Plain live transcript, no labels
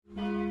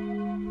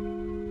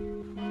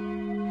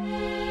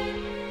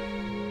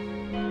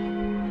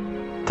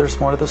there's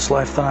more to this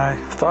life than I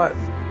thought.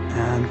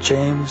 And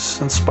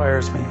James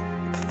inspires me.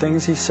 The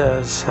things he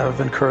says have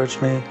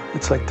encouraged me.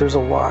 It's like there's a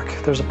walk,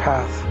 there's a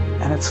path,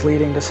 and it's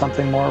leading to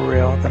something more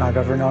real than I've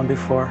ever known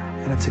before.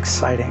 And it's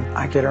exciting.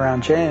 I get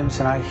around James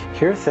and I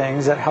hear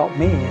things that help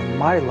me in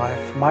my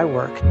life, my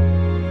work.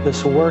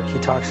 This work he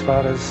talks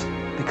about has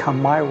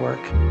become my work.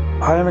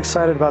 I am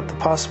excited about the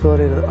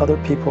possibility that other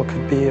people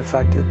could be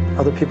affected,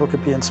 other people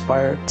could be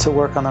inspired to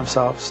work on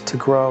themselves, to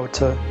grow,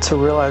 to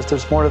realize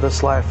there's more to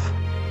this life.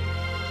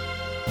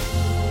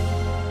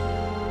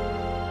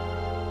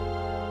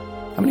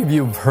 How many of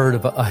you have heard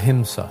of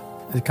ahimsa?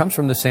 It comes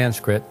from the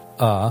Sanskrit,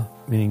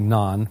 meaning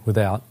non,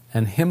 without,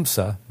 and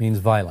himsa means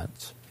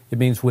violence. It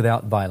means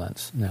without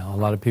violence. Now, a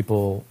lot of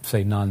people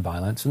say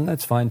non-violence, and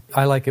that's fine.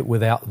 I like it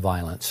without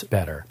violence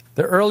better.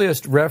 The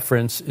earliest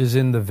reference is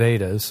in the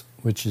Vedas,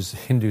 which is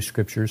Hindu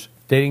scriptures,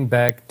 dating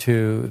back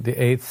to the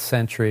 8th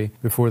century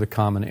before the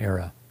Common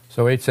Era.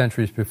 So 8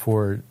 centuries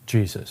before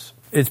Jesus.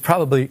 It's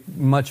probably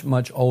much,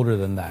 much older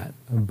than that,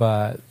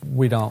 but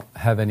we don't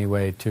have any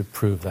way to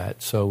prove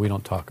that, so we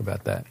don't talk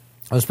about that.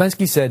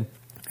 Ouspensky said,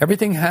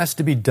 everything has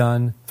to be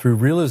done through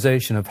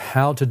realization of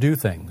how to do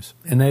things,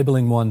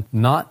 enabling one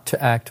not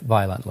to act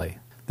violently.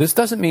 This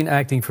doesn't mean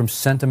acting from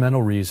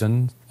sentimental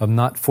reason of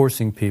not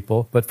forcing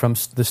people, but from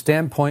the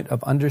standpoint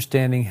of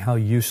understanding how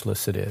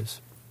useless it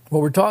is.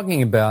 What we're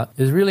talking about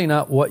is really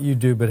not what you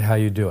do, but how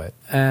you do it.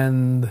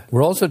 And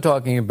we're also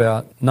talking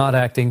about not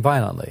acting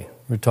violently.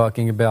 We're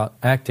talking about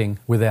acting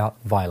without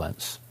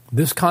violence.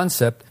 This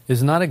concept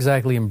is not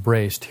exactly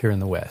embraced here in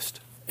the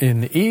West.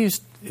 In the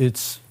East,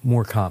 it's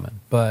more common.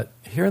 But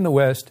here in the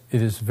West,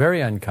 it is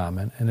very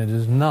uncommon, and it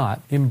is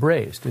not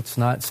embraced. It's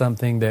not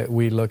something that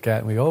we look at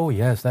and we go, oh,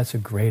 yes, that's a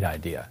great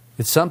idea.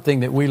 It's something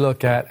that we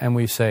look at and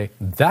we say,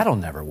 that'll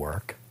never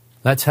work.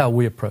 That's how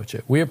we approach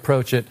it. We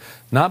approach it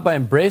not by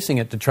embracing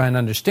it to try and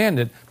understand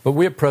it, but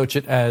we approach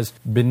it as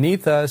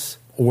beneath us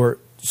or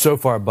so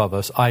far above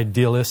us,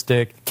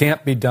 idealistic,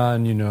 can't be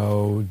done,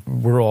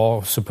 we're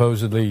all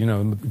supposedly,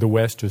 the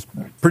West is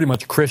pretty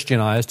much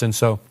Christianized, and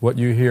so what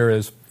you hear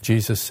is,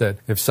 Jesus said,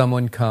 if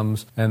someone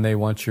comes and they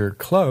want your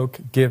cloak,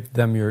 give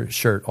them your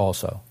shirt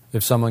also.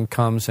 If someone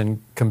comes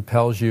and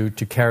compels you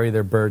to carry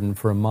their burden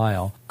for a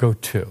mile, go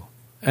 2.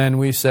 And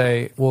we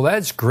say, well,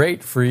 that's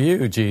great for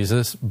you,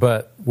 Jesus,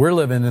 but we're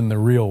living in the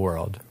real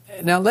world.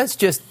 Now, let's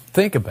just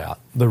think about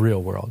the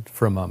real world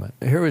for a moment.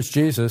 Here was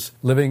Jesus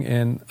living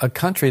in a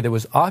country that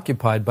was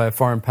occupied by a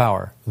foreign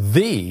power,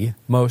 the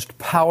most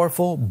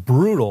powerful,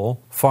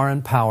 brutal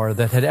foreign power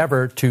that had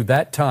ever, to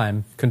that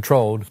time,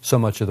 controlled so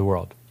much of the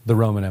world, the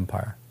Roman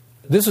Empire.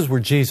 This is where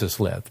Jesus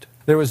lived.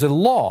 There was a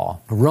law,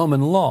 a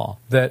Roman law,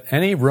 that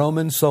any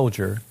Roman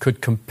soldier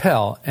could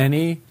compel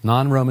any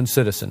non-Roman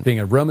citizen. Being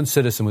a Roman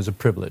citizen was a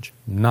privilege.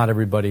 Not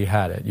everybody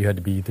had it. You had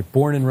to be either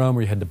born in Rome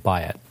or you had to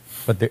buy it.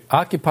 But the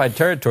occupied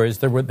territories,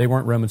 they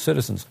weren't Roman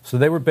citizens. So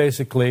they were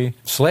basically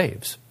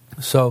slaves.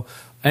 So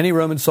any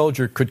Roman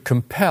soldier could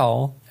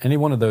compel any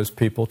one of those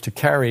people to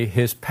carry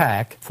his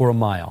pack for a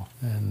mile.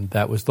 And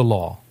that was the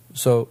law.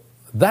 So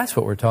that's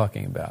what we're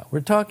talking about. We're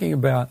talking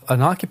about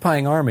an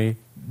occupying army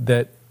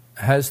that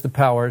has the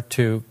power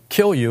to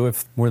kill you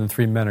if more than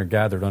 3 men are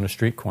gathered on a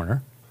street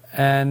corner,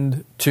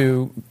 and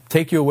to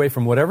take you away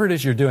from whatever it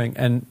is you're doing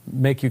and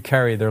make you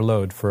carry their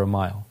load for a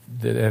mile.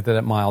 After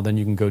that mile, then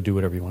you can go do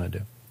whatever you want to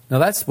do. Now,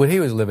 that's what he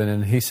was living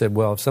in. He said,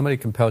 well, if somebody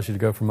compels you to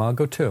go for a mile,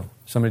 go 2.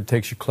 Somebody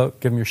takes your cloak,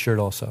 give them your shirt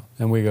also.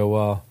 And we go,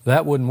 well,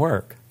 that wouldn't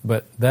work.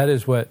 But that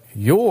is what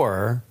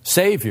your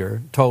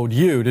Savior told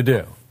you to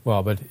do.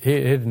 Well, but he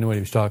didn't know what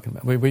he was talking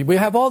about. We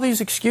have all these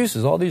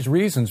excuses, all these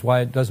reasons why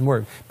it doesn't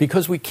work,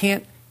 because we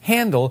can't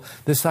handle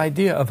this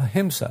idea of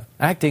ahimsa,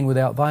 acting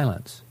without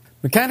violence.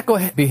 Mechanical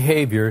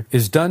behavior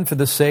is done for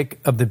the sake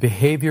of the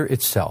behavior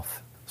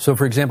itself. So,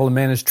 for example, a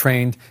man is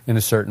trained in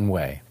a certain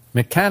way.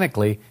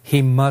 Mechanically,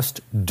 he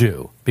must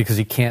do, because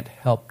he can't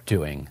help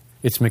doing.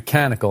 It's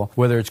mechanical,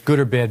 whether it's good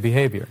or bad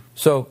behavior.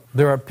 So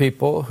there are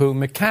people who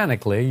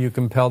mechanically, you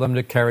compel them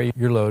to carry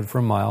your load for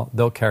a mile,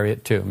 they'll carry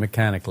it too,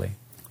 mechanically.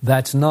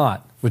 That's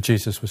not what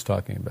Jesus was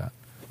talking about.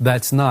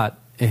 That's not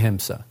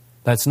ahimsa.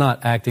 That's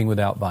not acting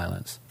without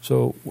violence.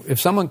 So if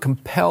someone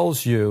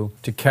compels you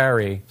to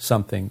carry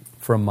something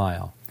for a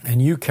mile,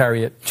 and you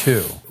carry it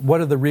too,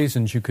 what are the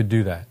reasons you could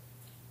do that?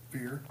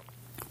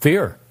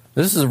 Fear.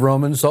 This is a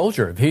Roman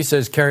soldier. If he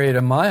says carry it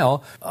a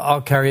mile,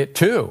 I'll carry it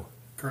too.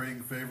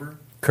 Currying favor?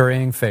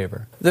 Currying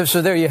favor.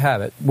 So there you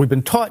have it. We've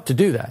been taught to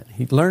do that.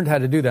 He learned how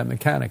to do that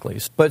mechanically.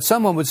 But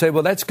someone would say,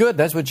 well, that's good.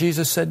 That's what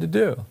Jesus said to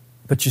do.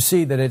 But you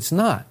see that it's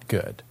not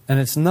good. And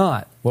it's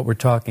not what we're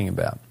talking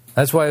about.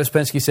 That's why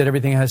Ouspensky said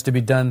everything has to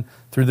be done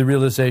through the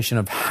realization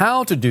of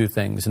how to do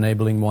things,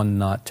 enabling one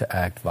not to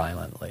act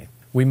violently.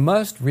 We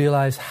must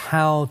realize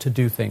how to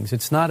do things.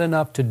 It's not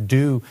enough to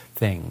do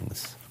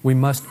things. We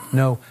must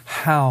know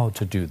how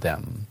to do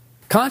them.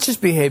 Conscious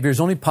behavior is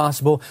only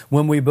possible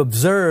when we've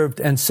observed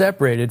and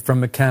separated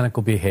from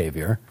mechanical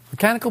behavior.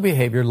 Mechanical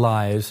behavior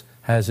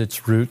has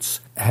its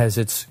roots, has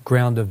its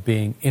ground of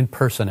being in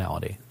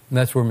personality. And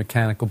that's where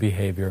mechanical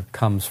behavior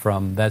comes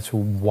from. That's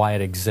why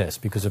it exists,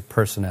 because of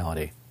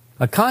personality.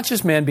 A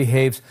conscious man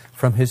behaves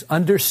from his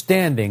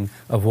understanding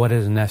of what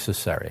is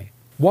necessary.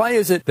 Why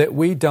is it that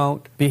we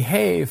don't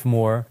behave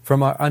more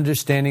from our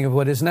understanding of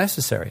what is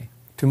necessary?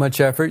 Too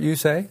much effort, you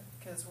say?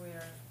 Because we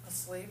are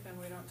asleep and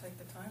we don't take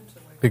the time to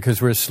wake up.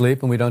 Because we're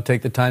asleep and we don't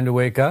take the time to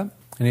wake up?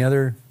 Any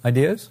other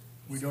ideas?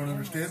 We don't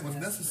understand what's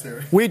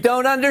necessary. We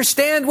don't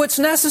understand what's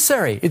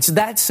necessary. It's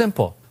that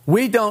simple.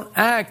 We don't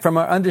act from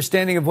our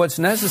understanding of what's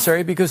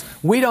necessary because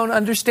we don't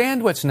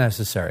understand what's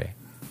necessary.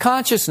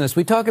 Consciousness.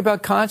 We talk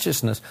about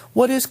consciousness.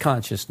 What is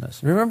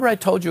consciousness? Remember I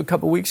told you a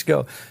couple weeks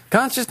ago,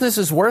 consciousness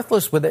is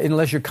worthless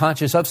unless you're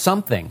conscious of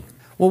something.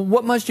 Well,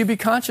 what must you be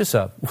conscious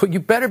of? Well, you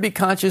better be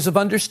conscious of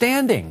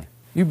understanding.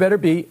 You better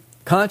be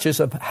conscious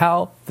of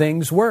how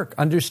things work,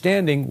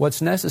 understanding what's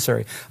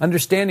necessary,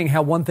 understanding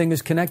how one thing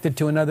is connected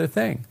to another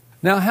thing.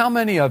 Now, how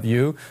many of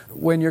you,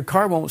 when your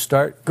car won't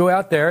start, go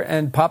out there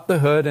and pop the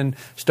hood and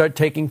start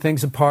taking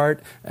things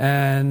apart?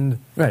 And,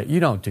 right,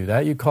 you don't do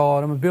that. You call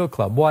Automobile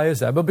Club. Why is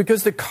that? But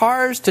because the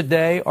cars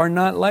today are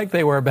not like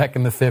they were back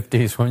in the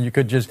 50s when you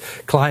could just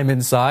climb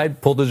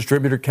inside, pull the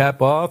distributor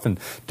cap off and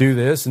do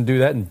this and do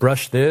that and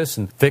brush this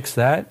and fix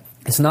that.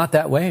 It's not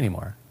that way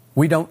anymore.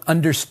 We don't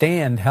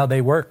understand how they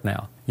work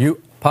now.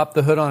 You pop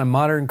the hood on a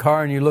modern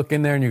car and you look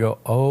in there and you go,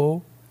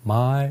 oh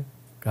my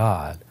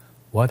God,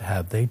 what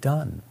have they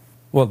done?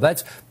 Well,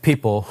 that's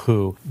people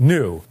who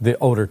knew the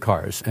older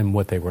cars and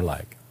what they were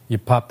like. You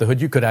pop the hood,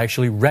 you could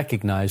actually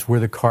recognize where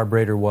the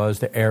carburetor was,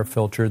 the air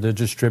filter, the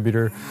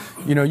distributor.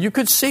 You know, you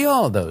could see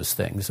all those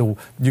things. So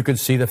you could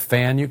see the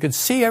fan, you could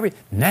see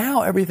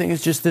now everything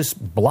is just this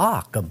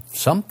block of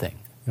something.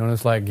 You know,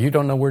 it's like you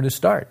don't know where to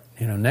start.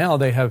 You know, now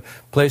they have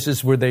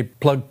places where they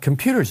plug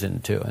computers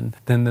into, and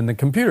then the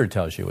computer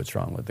tells you what's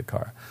wrong with the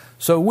car.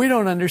 So we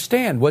don't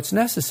understand what's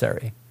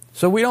necessary.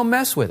 So we don't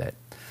mess with it.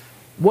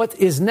 What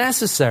is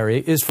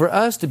necessary is for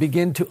us to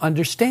begin to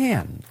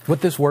understand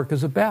what this work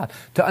is about,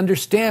 to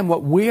understand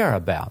what we are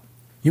about.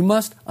 You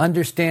must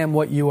understand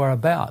what you are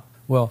about.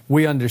 Well,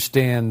 we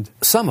understand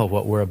some of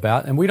what we're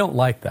about, and we don't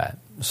like that.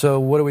 So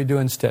what do we do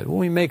instead? Well,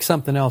 we make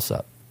something else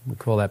up. We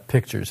call that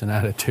pictures and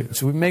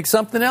attitudes. We make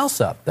something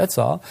else up, that's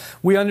all.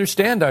 We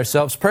understand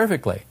ourselves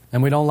perfectly,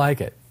 and we don't like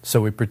it,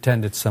 so we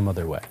pretend it's some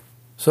other way.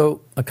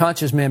 So a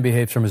conscious man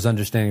behaves from his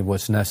understanding of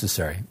what's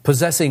necessary.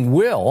 Possessing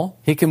will,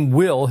 he can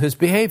will his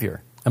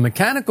behavior. A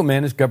mechanical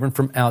man is governed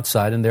from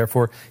outside and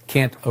therefore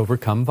can't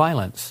overcome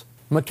violence.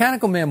 A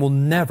mechanical man will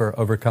never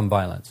overcome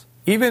violence.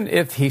 Even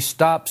if he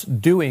stops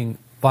doing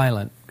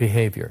violent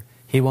behavior,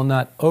 he will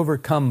not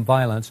overcome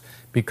violence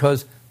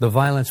because the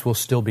violence will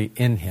still be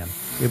in him.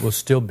 It will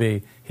still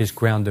be his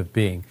ground of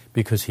being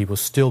because he will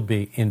still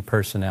be in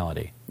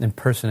personality. And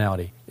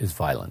personality is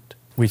violent.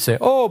 We say,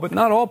 oh, but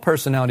not all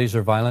personalities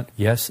are violent.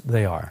 Yes,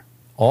 they are.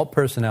 All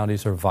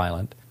personalities are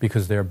violent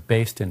because they're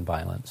based in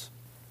violence.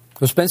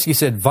 Ouspensky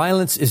said,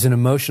 violence is an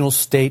emotional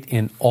state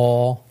in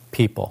all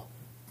people.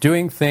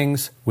 Doing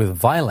things with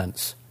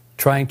violence,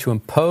 trying to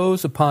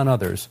impose upon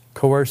others,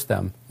 coerce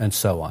them, and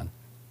so on.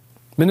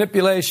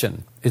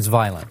 Manipulation is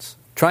violence.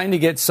 Trying to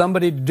get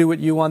somebody to do what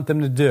you want them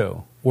to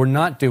do, or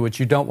not do what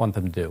you don't want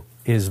them to do,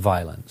 is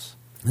violence.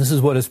 This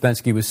is what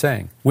Ouspensky was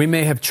saying. We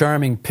may have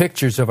charming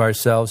pictures of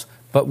ourselves,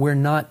 but we're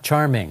not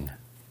charming.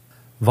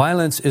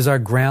 Violence is our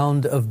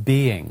ground of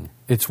being.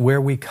 It's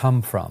where we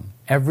come from.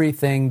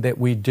 Everything that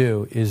we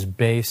do is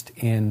based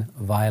in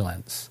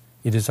violence.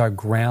 It is our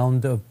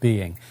ground of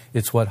being.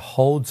 It's what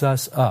holds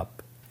us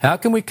up. How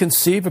can we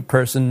conceive a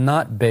person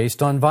not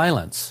based on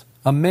violence?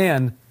 A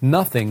man,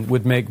 nothing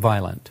would make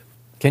violent.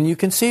 Can you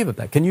conceive of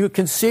that? Can you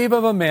conceive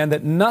of a man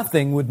that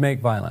nothing would make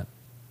violent?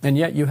 And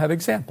yet you have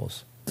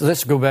examples.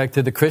 Let's go back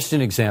to the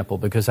Christian example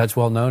because that's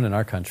well known in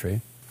our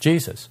country.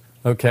 Jesus.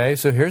 Okay,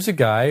 so here's a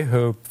guy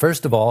who,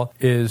 first of all,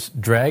 is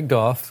dragged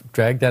out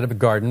of a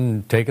garden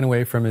and taken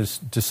away from his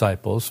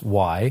disciples.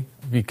 Why?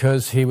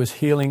 Because he was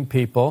healing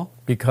people,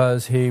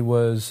 because he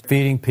was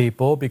feeding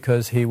people,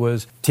 because he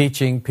was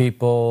teaching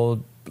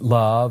people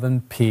love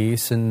and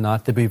peace and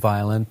not to be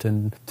violent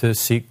and to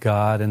seek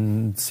God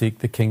and seek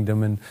the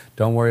kingdom and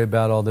don't worry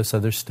about all this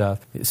other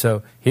stuff.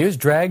 So he was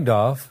dragged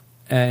off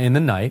in the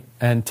night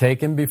and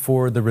taken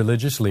before the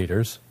religious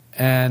leaders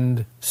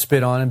and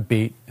spit on and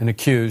beat and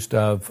accused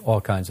of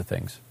all kinds of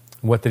things.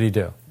 What did he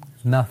do?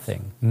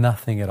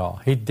 Nothing at all.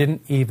 He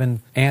didn't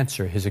even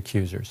answer his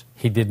accusers.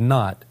 He did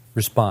not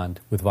respond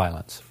with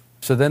violence.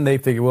 So then they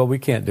figure, well, we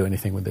can't do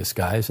anything with this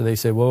guy. So they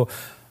say, well,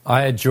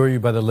 I adjure you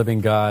by the living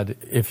God,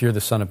 if you're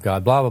the Son of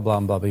God, blah, blah, blah,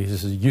 blah, blah. He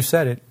says, you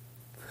said it.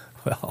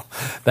 Well,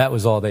 that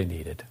was all they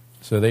needed.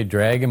 So they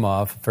drag him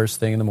off, first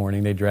thing in the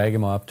morning, they drag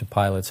him off to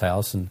Pilate's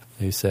house and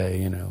they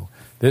say,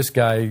 this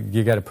guy,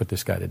 you got to put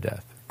this guy to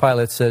death.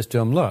 Pilate says to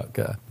him, look,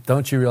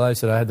 don't you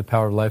realize that I had the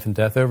power of life and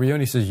death over you?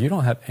 And he says, you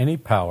don't have any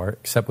power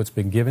except what's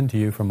been given to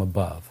you from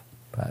above.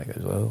 Pilate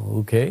goes, well,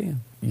 okay,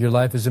 your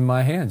life is in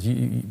my hands.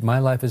 My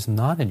life is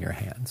not in your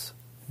hands.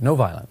 No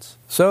violence.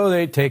 So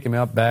they take him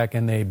out back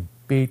and they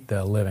beat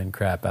the living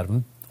crap out of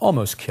him,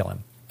 almost kill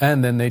him.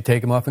 And then they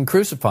take him off and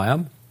crucify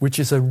him, which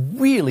is a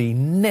really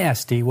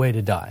nasty way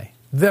to die.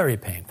 Very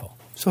painful.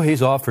 So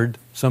he's offered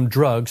some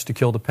drugs to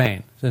kill the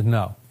pain. He says,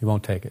 no, he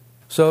won't take it.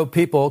 So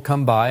people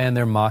come by and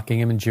they're mocking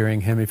him and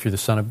jeering him. If you're the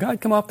Son of God,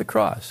 come off the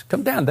cross.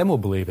 Come down, then we'll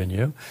believe in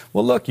you.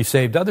 Well, look, you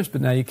saved others,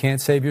 but now you can't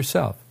save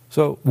yourself.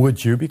 So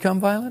would you become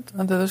violent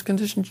under those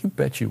conditions? You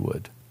bet you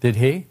would. Did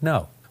he?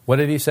 No. What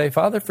did he say?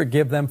 Father,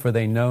 forgive them, for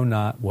they know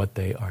not what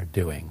they are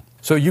doing.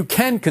 So you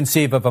can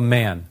conceive of a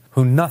man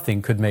who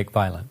nothing could make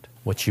violent.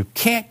 What you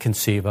can't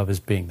conceive of is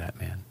being that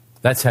man.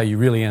 That's how you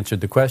really answered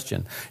the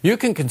question. You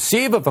can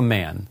conceive of a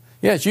man.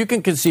 Yes, you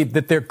can conceive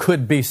that there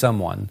could be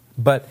someone,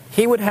 but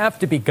he would have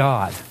to be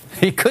God.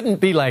 He couldn't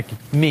be like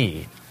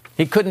me.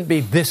 He couldn't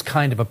be this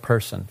kind of a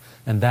person.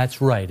 And that's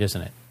right,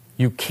 isn't it?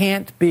 You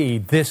can't be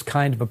this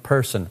kind of a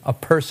person, a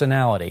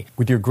personality,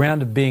 with your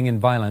ground of being in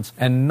violence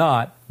and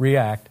not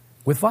react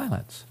with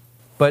violence.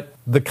 But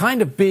the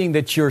kind of being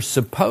that you're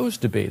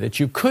supposed to be, that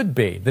you could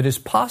be, that is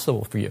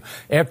possible for you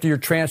after your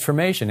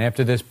transformation,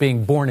 after this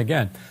being born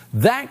again,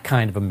 that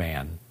kind of a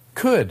man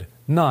could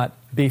not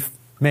be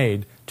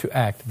made to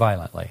act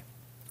violently.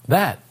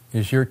 That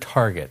is your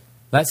target.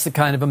 That's the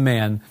kind of a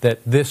man that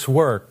this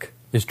work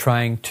is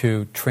trying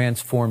to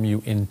transform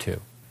you into.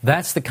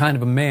 That's the kind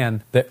of a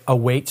man that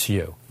awaits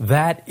you.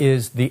 That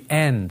is the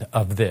end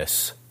of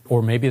this.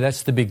 Or maybe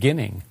that's the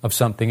beginning of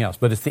something else.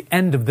 But it's the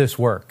end of this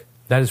work.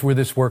 That is where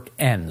this work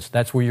ends.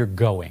 That's where you're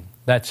going.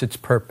 That's its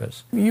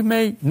purpose. You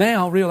may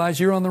now realize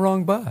you're on the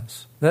wrong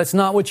bus. That's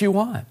not what you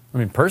want. I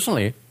mean,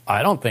 personally,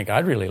 I don't think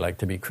I'd really like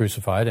to be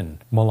crucified and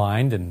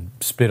maligned and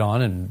spit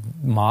on and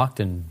mocked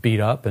and beat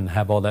up and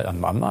have all that. I'm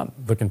not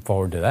looking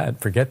forward to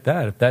that. Forget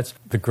that. If that's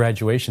the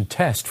graduation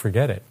test,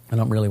 forget it. I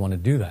don't really want to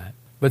do that.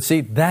 But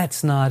see,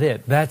 that's not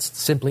it. That's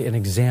simply an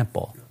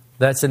example.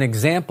 That's an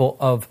example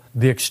of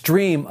the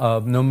extreme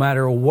of no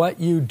matter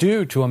what you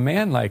do to a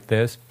man like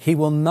this, he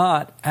will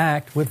not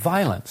act with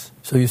violence.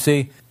 So you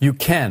see, you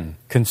can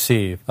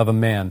conceive of a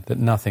man that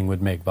nothing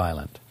would make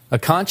violent. A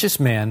conscious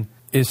man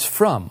is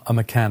from a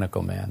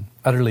mechanical man,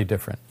 utterly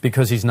different,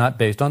 because he's not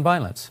based on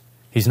violence.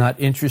 He's not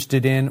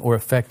interested in or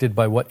affected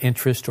by what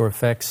interests or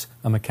affects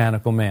a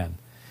mechanical man.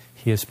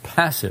 He is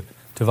passive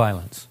to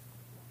violence.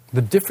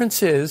 The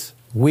difference is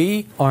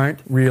we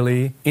aren't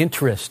really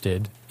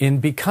interested in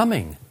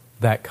becoming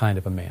that kind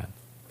of a man.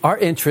 Our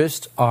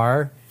interests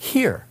are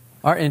here.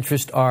 Our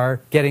interests are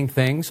getting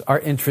things. Our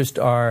interests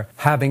are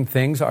having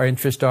things. Our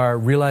interests are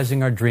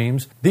realizing our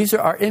dreams. These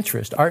are our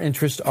interests. Our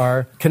interests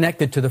are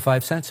connected to the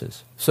five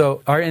senses.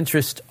 So our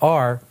interests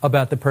are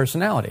about the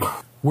personality.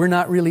 We're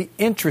not really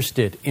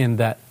interested in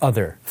that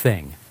other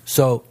thing.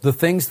 So the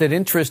things that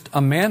interest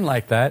a man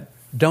like that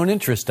don't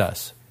interest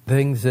us.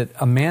 Things that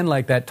a man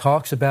like that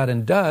talks about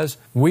and does,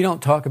 we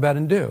don't talk about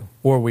and do.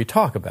 Or we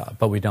talk about,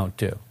 but we don't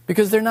do.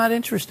 Because they're not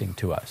interesting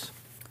to us.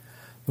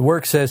 The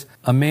work says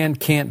a man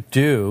can't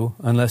do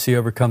unless he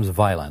overcomes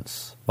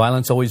violence.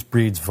 Violence always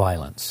breeds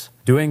violence.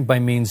 Doing by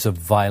means of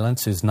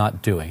violence is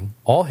not doing.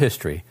 All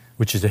history,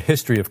 which is a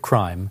history of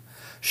crime,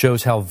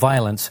 shows how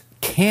violence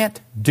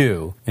can't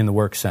do in the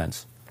work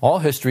sense. All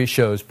history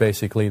shows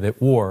basically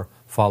that war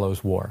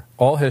follows war.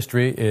 All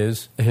history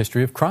is a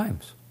history of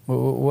crimes.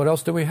 What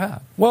else do we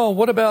have? Well,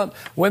 what about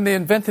when they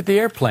invented the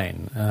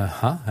airplane?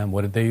 And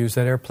what did they use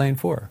that airplane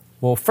for?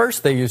 Well,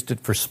 first they used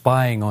it for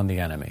spying on the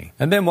enemy.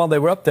 And then while they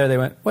were up there, they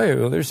went, wait,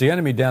 well, there's the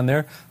enemy down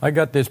there. I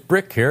got this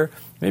brick here.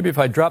 Maybe if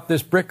I drop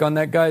this brick on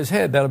that guy's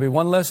head, that'll be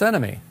one less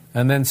enemy.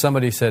 And then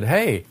somebody said,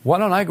 hey, why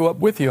don't I go up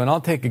with you and I'll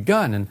take a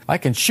gun and I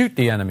can shoot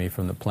the enemy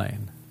from the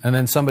plane. And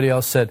then somebody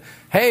else said,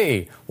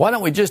 hey, why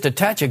don't we just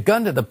attach a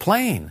gun to the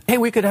plane? Hey,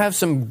 we could have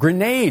some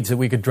grenades that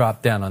we could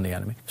drop down on the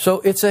enemy. So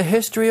it's a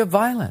history of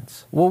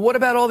violence. Well, what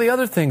about all the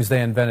other things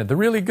they invented, the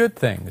really good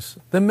things?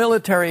 The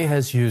military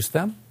has used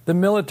them. The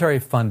military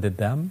funded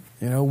them.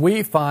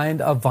 We find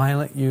a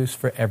violent use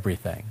for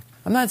everything.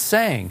 I'm not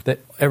saying that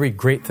every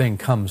great thing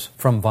comes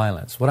from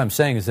violence. What I'm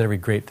saying is that every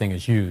great thing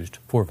is used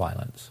for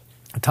violence.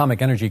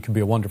 Atomic energy can be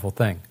a wonderful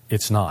thing.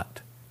 It's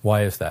not.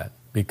 Why is that?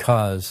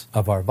 Because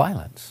of our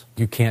violence.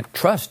 You can't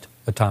trust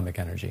atomic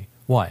energy.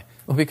 Why?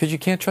 Well, because you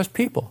can't trust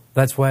people.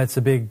 That's why it's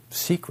a big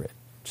secret,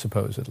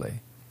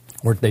 supposedly.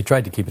 Or they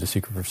tried to keep it a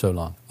secret for so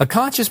long. A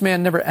conscious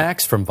man never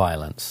acts from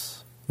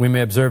violence. We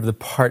may observe the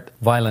part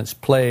violence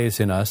plays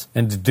in us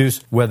and deduce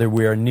whether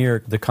we are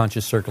near the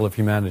conscious circle of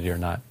humanity or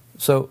not.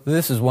 So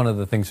this is one of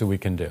the things that we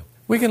can do.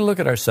 We can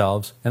look at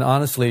ourselves and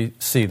honestly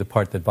see the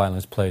part that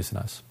violence plays in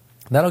us.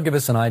 That'll give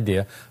us an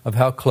idea of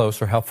how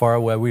close or how far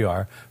away we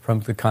are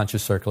from the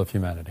conscious circle of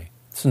humanity.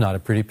 It's not a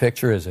pretty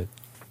picture, is it?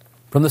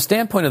 From the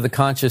standpoint of the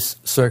conscious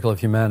circle of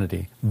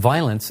humanity,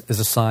 violence is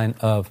a sign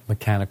of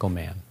mechanical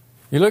man.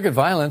 You look at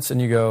violence and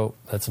you go,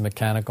 that's a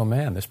mechanical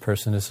man. This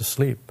person is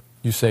asleep.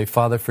 You say,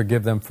 Father,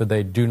 forgive them, for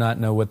they do not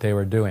know what they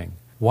were doing.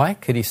 Why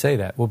could he say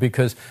that? Well,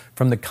 because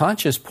from the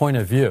conscious point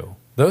of view,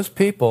 those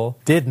people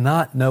did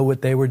not know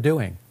what they were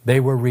doing.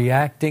 They were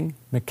reacting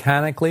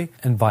mechanically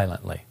and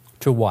violently.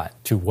 To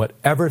what? To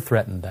whatever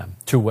threatened them,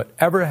 to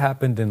whatever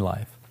happened in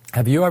life.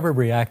 Have you ever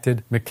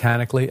reacted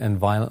mechanically and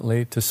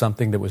violently to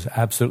something that was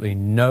absolutely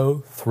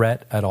no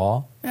threat at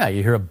all? Yeah,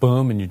 you hear a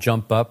boom and you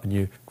jump up and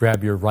you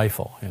grab your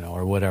rifle,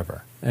 or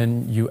whatever.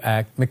 And you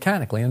act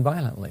mechanically and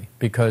violently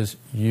because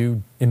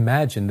you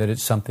imagine that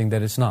it's something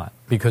that it's not,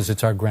 because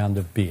it's our ground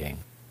of being.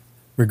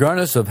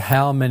 Regardless of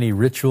how many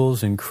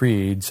rituals and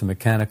creeds a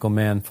mechanical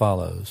man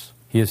follows,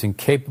 he is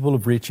incapable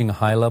of reaching a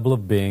high level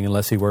of being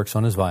unless he works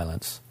on his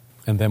violence,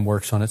 and then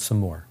works on it some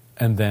more,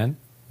 and then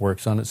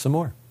works on it some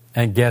more.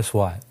 And guess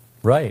what?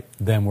 Right,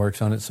 then works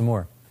on it some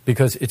more.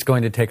 Because it's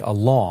going to take a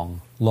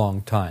long,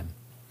 long time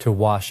to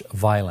wash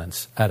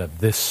violence out of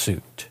this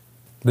suit.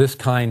 This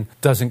kind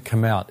doesn't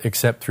come out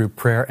except through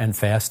prayer and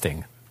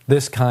fasting.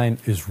 This kind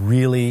is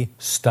really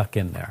stuck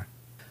in there.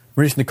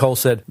 Maurice Nicoll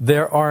said,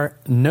 "There are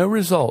no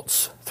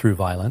results through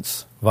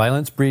violence.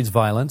 Violence breeds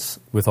violence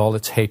with all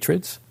its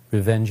hatreds,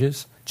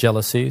 revenges,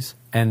 jealousies,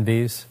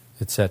 envies,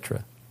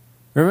 etc.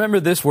 Remember,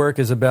 this work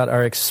is about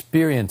our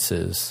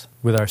experiences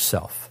with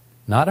ourself,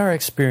 not our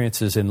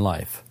experiences in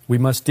life. We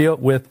must deal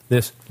with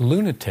this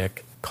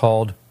lunatic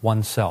called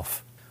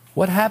oneself.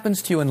 What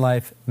happens to you in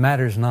life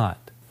matters not.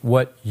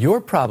 What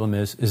your problem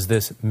is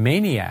this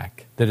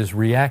maniac that is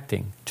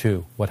reacting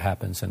to what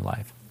happens in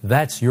life.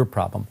 That's your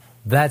problem.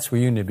 That's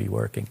where you need to be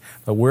working.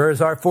 But where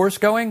is our force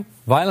going?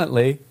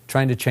 Violently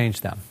trying to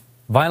change them.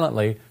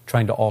 Violently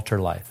trying to alter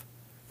life.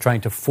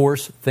 Trying to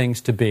force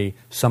things to be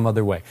some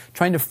other way.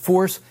 Trying to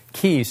force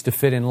keys to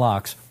fit in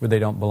locks where they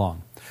don't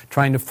belong.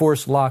 Trying to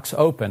force locks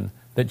open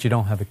that you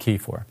don't have a key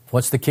for.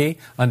 What's the key?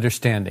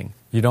 Understanding.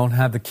 You don't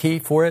have the key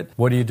for it,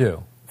 what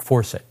do?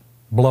 Force it.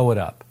 Blow it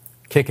up.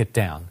 Kick it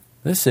down.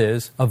 This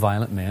is a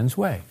violent man's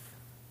way.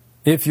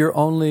 If you're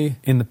only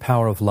in the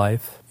power of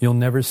life, you'll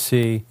never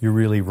see you're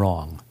really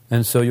wrong.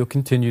 And so you'll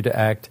continue to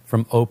act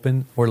from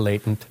open or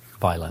latent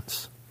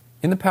violence.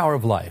 In the power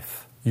of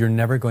life, you're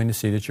never going to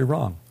see that you're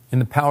wrong. In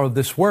the power of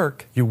this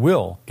work, you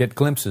will get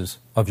glimpses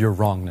of your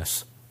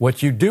wrongness.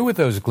 What you do with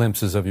those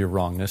glimpses of your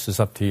wrongness is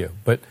up to you.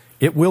 But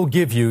it will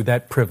give you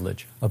that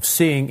privilege of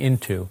seeing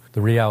into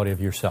the reality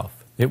of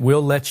yourself. It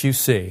will let you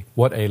see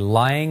what a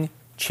lying,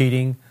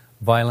 cheating,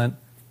 violent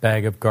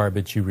bag of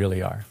garbage you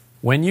really are.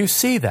 When you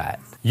see that,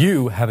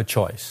 you have a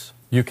choice.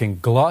 You can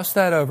gloss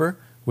that over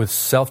with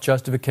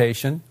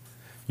self-justification.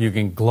 You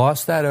can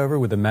gloss that over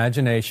with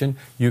imagination.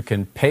 You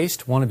can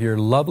paste one of your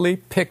lovely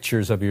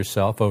pictures of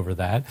yourself over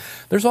that.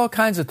 There's all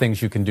kinds of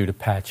things you can do to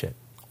patch it.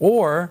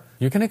 Or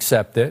you can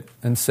accept it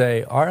and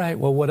say, all right,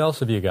 well, what else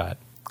have you got?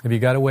 Have you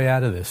got a way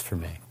out of this for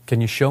me? Can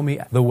you show me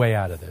the way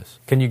out of this?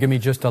 Can you give me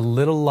just a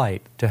little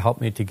light to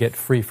help me to get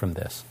free from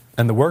this?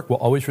 And the work will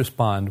always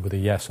respond with a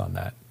yes on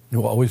that. It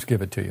will always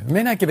give it to you. It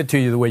may not give it to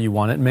you the way you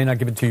want it. It may not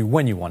give it to you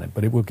when you want it,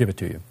 but it will give it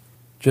to you.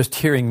 Just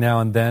hearing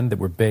now and then that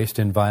we're based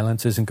in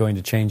violence isn't going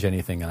to change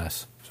anything in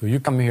us. So you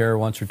come here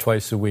once or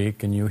twice a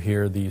week and you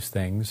hear these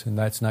things, and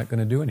that's not going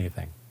to do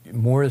anything.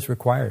 More is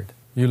required.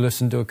 You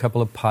listen to a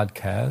couple of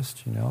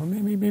podcasts,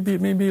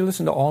 maybe you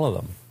listen to all of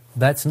them.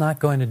 That's not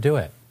going to do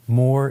it.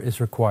 More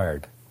is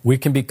required. We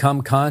can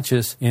become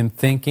conscious in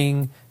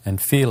thinking and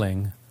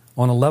feeling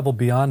on a level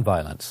beyond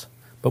violence,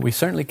 but we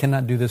certainly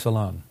cannot do this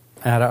alone.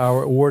 At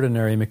our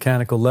ordinary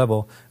mechanical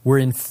level, we're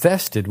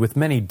infested with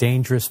many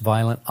dangerous,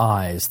 violent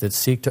eyes that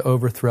seek to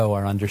overthrow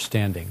our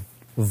understanding.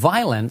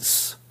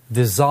 Violence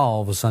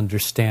dissolves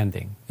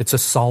understanding. It's a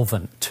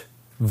solvent.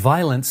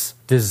 Violence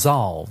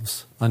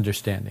dissolves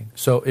understanding.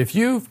 So if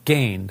you've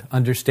gained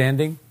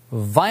understanding,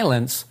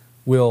 violence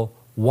will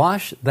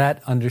wash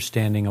that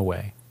understanding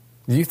away.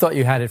 You thought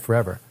you had it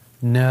forever.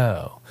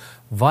 No.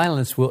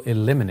 Violence will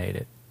eliminate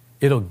it.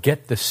 It'll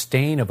get the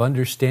stain of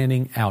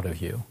understanding out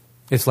of you.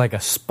 It's like a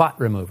spot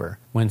remover.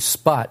 When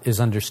spot is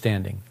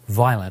understanding,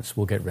 violence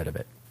will get rid of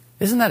it.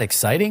 Isn't that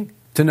exciting?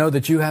 To know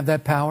that you have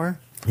that power?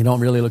 You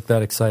don't really look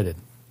that excited.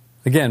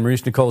 Again,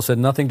 Maurice Nicoll said,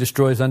 nothing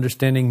destroys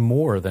understanding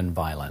more than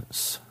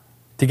violence.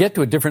 To get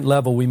to a different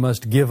level, we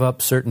must give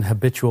up certain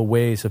habitual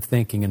ways of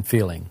thinking and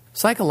feeling.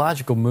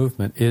 Psychological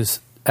movement is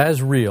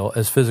as real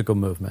as physical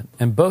movement,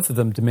 and both of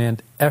them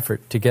demand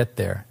effort to get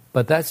there.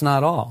 But that's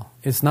not all.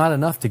 It's not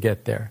enough to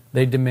get there.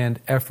 They demand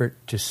effort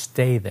to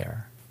stay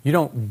there. You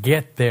don't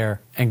get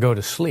there and go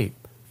to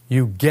sleep.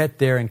 You get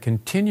there and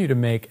continue to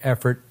make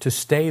effort to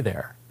stay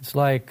there. It's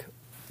like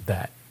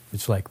that.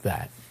 It's like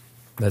that.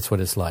 That's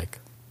what it's like.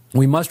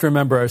 We must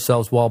remember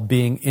ourselves while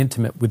being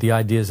intimate with the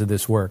ideas of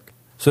this work,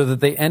 so that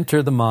they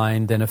enter the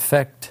mind and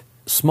affect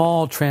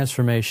small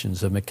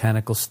transformations of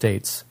mechanical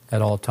states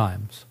at all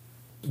times.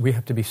 We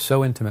have to be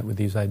so intimate with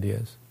these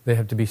ideas. They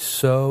have to be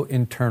so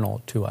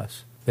internal to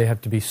us. They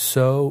have to be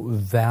so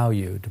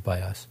valued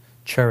by us,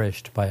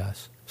 cherished by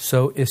us,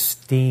 so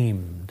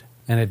esteemed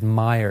and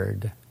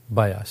admired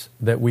by us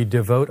that we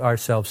devote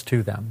ourselves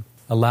to them,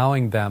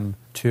 allowing them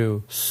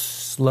to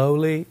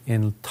slowly,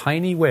 in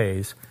tiny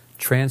ways,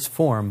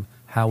 transform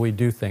how we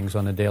do things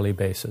on a daily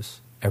basis,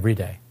 every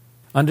day.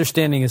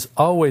 Understanding is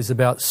always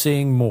about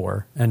seeing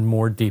more and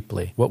more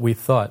deeply what we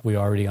thought we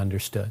already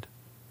understood.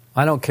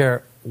 I don't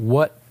care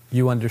what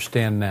you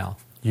understand now,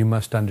 you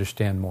must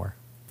understand more.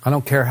 I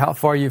don't care how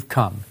far you've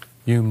come,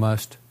 you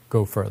must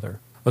go further.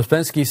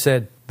 Ouspensky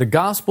said, "The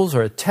Gospels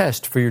are a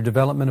test for your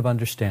development of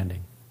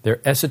understanding.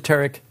 They're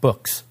esoteric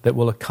books that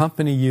will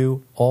accompany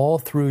you all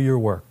through your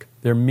work.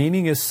 Their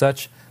meaning is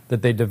such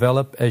that they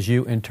develop as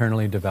you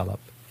internally develop."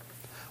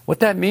 What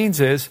that means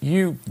is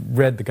you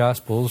read the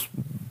Gospels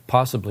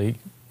possibly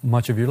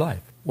much of your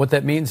life. What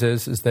that means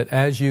is that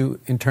as you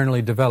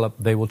internally develop,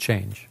 they will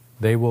change.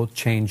 They will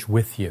change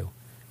with you.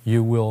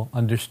 You will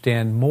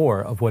understand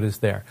more of what is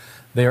there.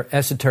 They are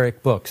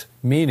esoteric books,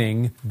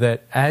 meaning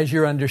that as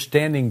your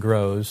understanding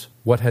grows,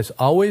 what has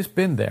always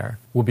been there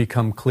will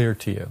become clear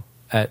to you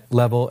at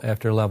level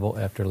after level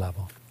after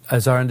level.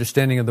 As our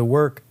understanding of the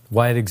work,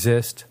 why it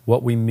exists,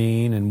 what we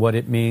mean, and what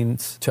it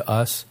means to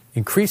us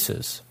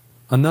increases,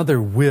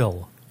 another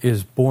will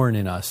is born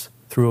in us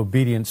through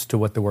obedience to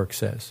what the work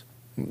says.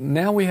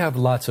 Now we have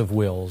lots of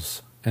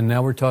wills, and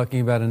now we're talking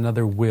about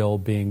another will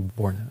being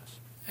born in us.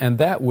 And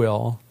that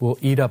will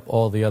eat up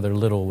all the other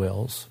little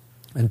wills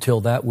until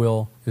that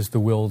will is the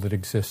will that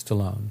exists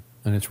alone,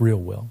 and it's real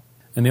will.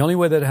 And the only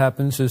way that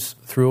happens is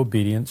through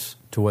obedience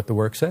to what the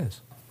work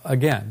says.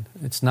 Again,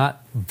 it's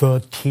not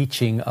the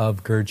teaching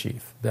of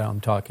Gurdjieff that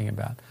I'm talking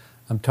about.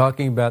 I'm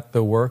talking about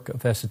the work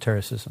of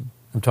esotericism.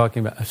 I'm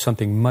talking about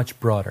something much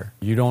broader.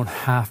 You don't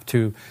have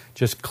to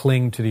just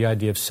cling to the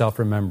idea of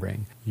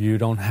self-remembering. You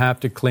don't have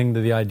to cling to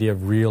the idea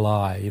of real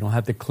I. You don't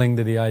have to cling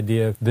to the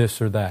idea of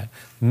this or that.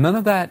 None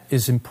of that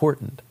is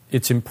important.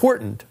 It's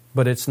important,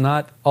 but it's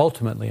not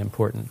ultimately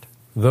important.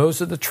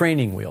 Those are the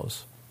training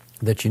wheels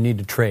that you need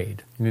to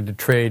trade. You need to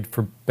trade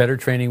for better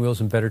training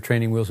wheels and better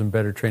training wheels and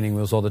better training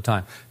wheels all the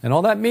time. And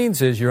all that means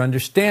is your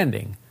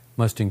understanding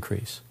must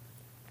increase.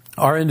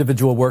 Our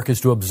individual work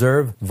is to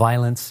observe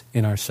violence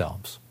in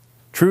ourselves.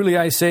 Truly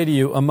I say to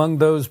you, among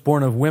those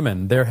born of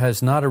women, there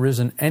has not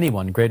arisen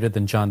anyone greater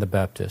than John the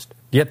Baptist.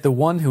 Yet the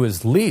one who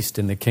is least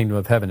in the kingdom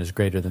of heaven is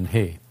greater than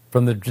he.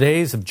 From the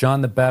days of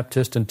John the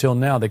Baptist until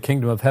now, the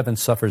kingdom of heaven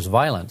suffers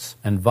violence,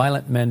 and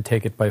violent men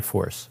take it by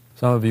force.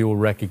 Some of you will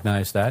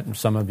recognize that, and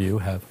some of you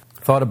have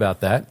thought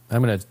about that.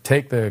 I'm going to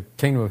take the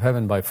kingdom of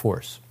heaven by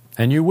force.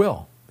 And you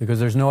will,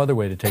 because there's no other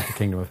way to take the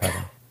kingdom of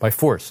heaven. By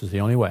force is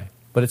the only way.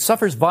 But it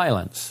suffers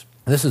violence.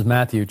 This is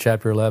Matthew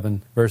chapter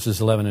 11,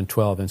 verses 11 and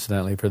 12,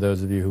 incidentally, for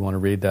those of you who want to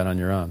read that on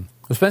your own.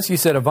 Ouspensky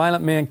said, "A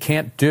violent man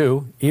can't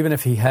do, even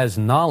if he has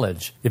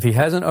knowledge. If he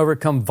hasn't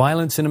overcome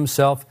violence in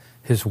himself,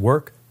 his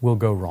work will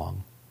go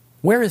wrong."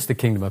 Where is the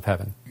kingdom of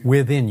heaven?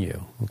 Within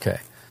you. Okay.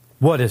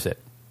 What is it?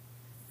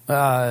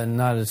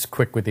 Not as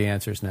quick with the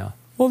answers now.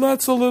 Well,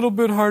 that's a little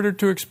bit harder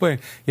to explain.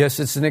 Yes,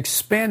 it's an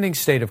expanding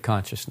state of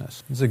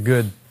consciousness. It's a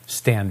good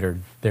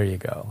standard. There you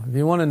go. If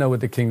you want to know what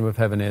the kingdom of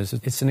heaven is,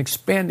 it's an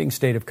expanding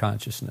state of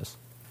consciousness.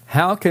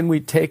 How can we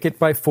take it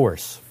by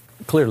force?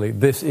 Clearly,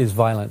 this is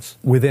violence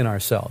within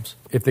ourselves.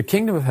 If the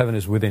kingdom of heaven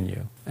is within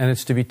you, and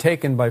it's to be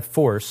taken by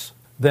force,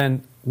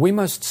 then we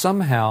must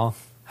somehow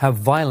have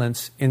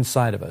violence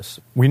inside of us.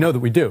 We know that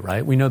we do,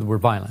 right? We know that we're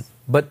violent.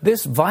 But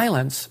this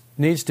violence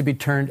needs to be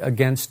turned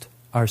against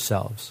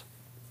ourselves.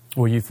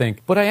 Or you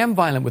think, but I am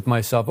violent with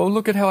myself. Oh,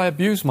 look at how I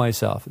abuse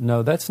myself.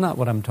 No, that's not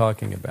what I'm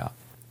talking about.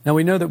 Now,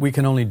 we know that we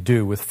can only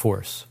do with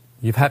force.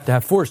 You have to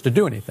have force to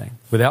do anything.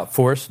 Without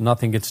force,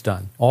 nothing gets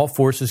done. All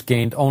force is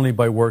gained only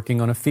by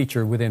working on a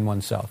feature within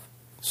oneself.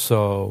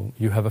 So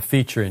you have a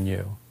feature in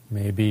you.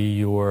 Maybe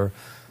you're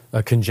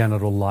a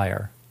congenital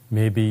liar.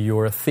 Maybe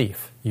you're a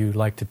thief. You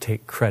like to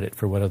take credit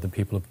for what other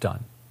people have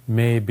done.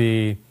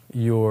 Maybe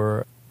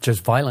you're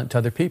just violent to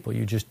other people.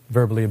 You just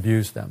verbally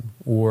abuse them.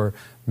 Or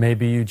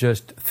maybe you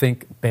just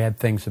think bad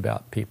things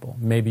about people.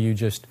 Maybe you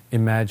just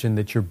imagine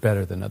that you're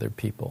better than other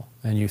people,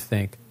 and you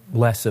think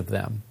less of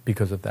them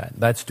because of that.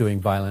 That's doing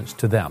violence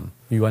to them.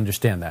 You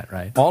understand that,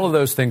 right? All of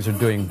those things are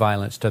doing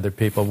violence to other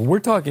people. But we're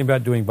talking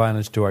about doing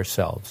violence to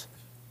ourselves.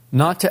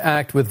 Not to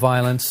act with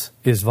violence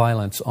is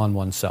violence on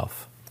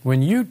oneself.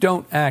 When you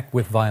don't act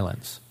with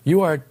violence,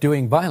 you are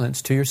doing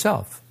violence to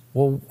yourself.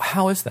 Well,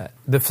 how is that?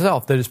 The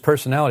self, that is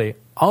personality,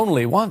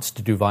 only wants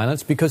to do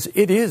violence because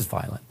it is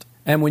violent.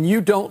 And when you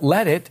don't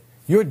let it,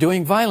 you're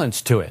doing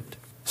violence to it.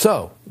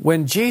 So,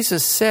 when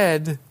Jesus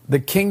said the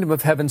kingdom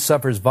of heaven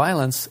suffers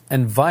violence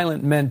and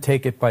violent men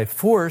take it by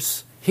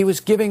force, he was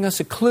giving us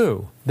a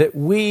clue that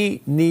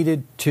we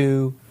needed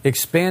to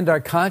expand our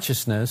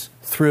consciousness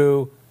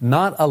through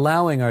not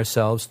allowing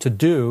ourselves to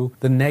do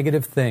the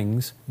negative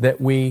things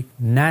that we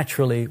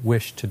naturally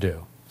wish to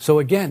do. So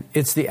again,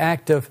 it's the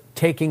act of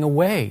taking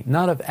away,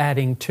 not of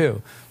adding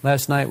to.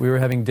 Last night we were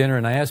having dinner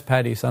and I asked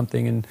Patty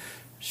something and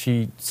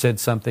she said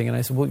something and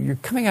I said, well, you're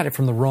coming at it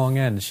from the wrong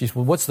end. She said,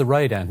 well, what's the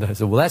right end? I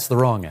said, well, that's the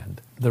wrong end.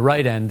 The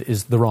right end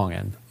is the wrong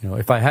end. You know,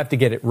 if I have to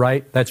get it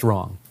right, that's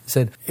wrong. I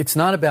said, it's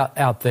not about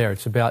out there,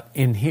 it's about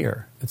in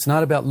here. It's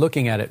not about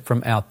looking at it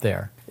from out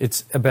there.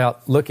 It's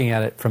about looking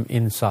at it from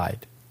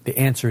inside. The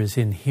answer is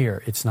in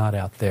here, it's not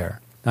out there.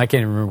 I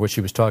can't even remember what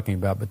she was talking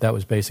about, but that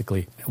was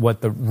basically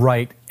what the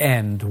right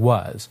end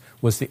was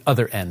the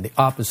other end, the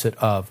opposite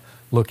of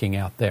looking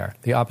out there,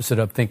 the opposite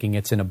of thinking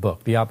it's in a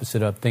book, the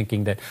opposite of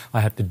thinking that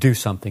I have to do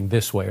something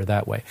this way or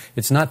that way.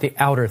 It's not the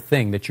outer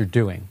thing that you're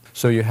doing.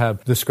 So you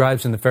have the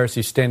scribes and the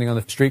Pharisees standing on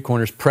the street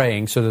corners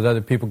praying so that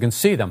other people can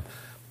see them.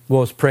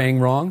 Well, is praying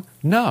wrong?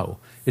 No.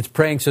 It's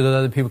praying so that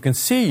other people can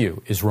see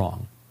you is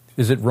wrong.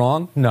 Is it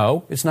wrong?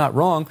 No, it's not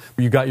wrong.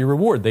 You got your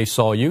reward. They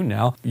saw you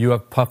now. You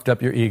have puffed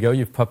up your ego.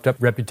 You've puffed up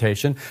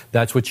reputation.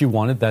 That's what you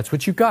wanted. That's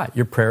what you got.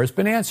 Your prayer has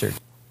been answered.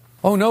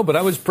 Oh, no, but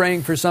I was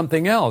praying for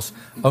something else.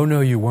 Oh, no,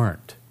 you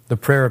weren't. The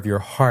prayer of your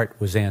heart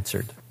was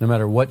answered, no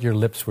matter what your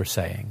lips were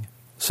saying.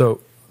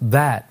 So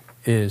that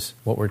is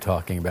what we're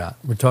talking about.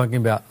 We're talking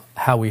about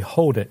how we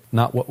hold it,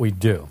 not what we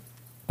do.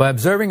 By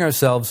observing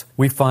ourselves,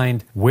 we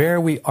find where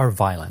we are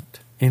violent,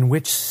 in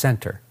which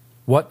center,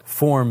 what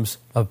forms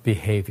of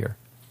behavior.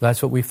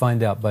 That's what we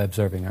find out by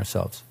observing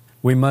ourselves.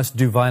 We must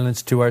do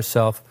violence to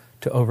ourselves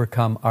to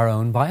overcome our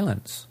own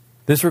violence.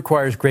 This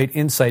requires great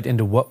insight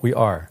into what we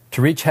are.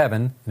 To reach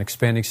heaven, an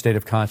expanding state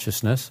of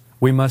consciousness,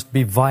 we must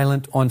be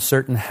violent on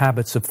certain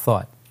habits of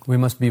thought. We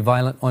must be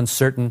violent on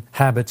certain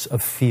habits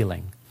of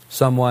feeling.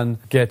 Someone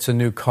gets a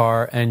new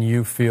car and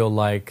you feel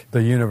like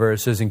the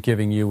universe isn't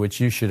giving you what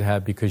you should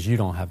have because you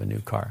don't have a new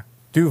car.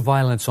 Do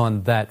violence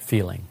on that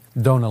feeling.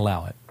 Don't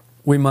allow it.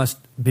 We must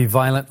be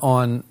violent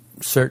on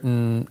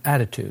certain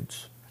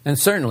attitudes, and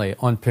certainly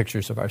on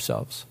pictures of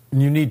ourselves.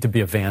 You need to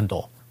be a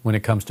vandal when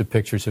it comes to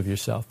pictures of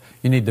yourself.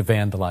 You need to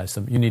vandalize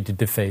them. You need to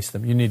deface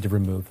them. You need to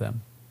remove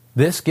them.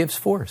 This gives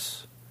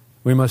force.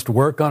 We must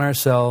work on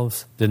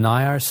ourselves,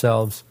 deny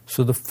ourselves,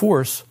 so the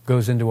force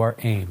goes into our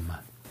aim.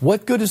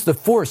 What good is the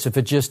force if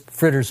it just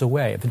fritters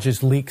away, if it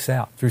just leaks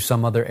out through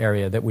some other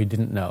area that we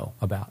didn't know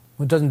about?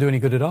 Well, it doesn't do any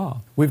good at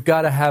all. We've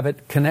got to have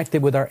it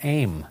connected with our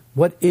aim.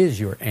 What is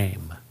your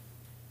aim?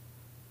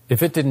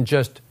 If it didn't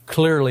just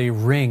clearly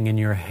ring in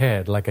your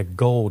head like a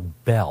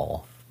gold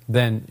bell,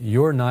 then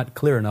you're not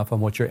clear enough on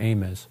what your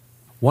aim is.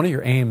 One of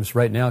your aims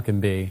right now can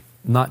be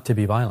not to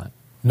be violent,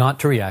 not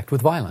to react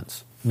with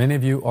violence. Many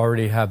of you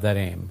already have that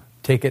aim.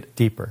 Take it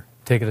deeper.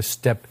 Take it a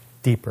step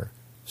deeper.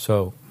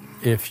 So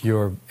if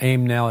your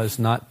aim now is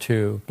not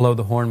to blow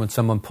the horn when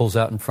someone pulls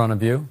out in front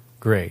of you,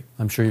 great.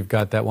 I'm sure you've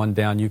got that one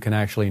down. You can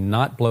actually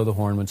not blow the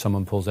horn when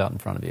someone pulls out in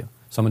front of you.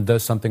 Someone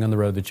does something on the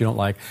road that you don't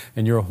like,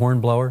 and you're a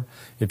horn blower.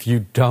 If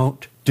you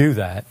don't do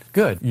that,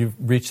 good. You've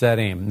reached that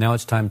aim. Now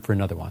it's time for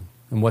another one.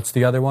 And what's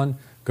the other one?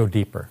 Go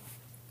deeper.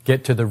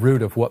 Get to the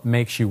root of what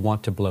makes you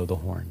want to blow the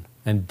horn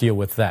and deal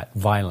with that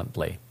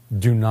violently.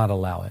 Do not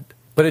allow it.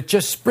 But it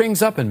just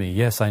springs up in me.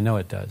 Yes, I know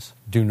it does.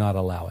 Do not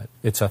allow it.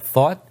 It's a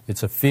thought.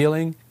 It's a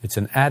feeling. It's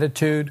an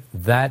attitude.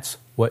 That's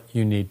what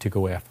you need to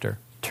go after.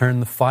 Turn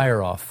the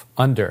fire off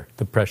under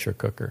the pressure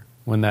cooker.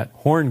 When that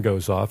horn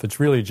goes off, it's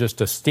really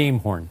just a steam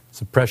horn.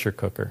 It's a pressure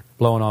cooker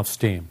blowing off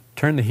steam.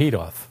 Turn the heat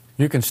off.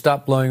 You can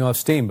stop blowing off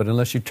steam, but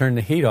unless you turn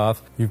the heat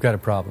off, you've got a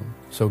problem.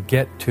 So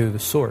get to the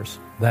source.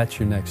 That's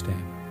your next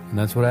aim. And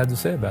that's what I have to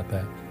say about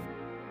that.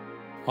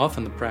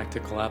 Often the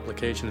practical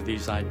application of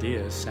these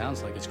ideas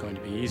sounds like it's going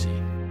to be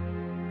easy.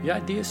 The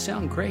ideas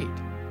sound great.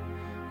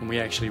 When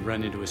we actually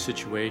run into a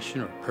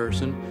situation or a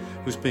person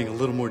who's being a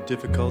little more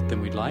difficult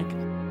than we'd like,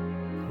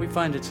 we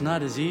find it's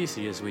not as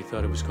easy as we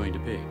thought it was going to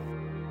be.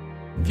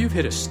 If you've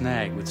hit a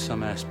snag with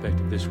some aspect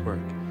of this work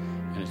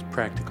and its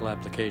practical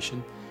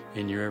application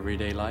in your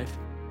everyday life,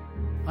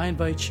 I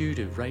invite you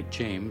to write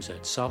James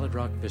at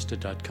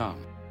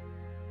solidrockvista.com.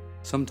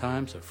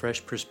 Sometimes a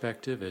fresh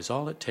perspective is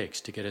all it takes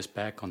to get us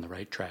back on the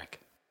right track.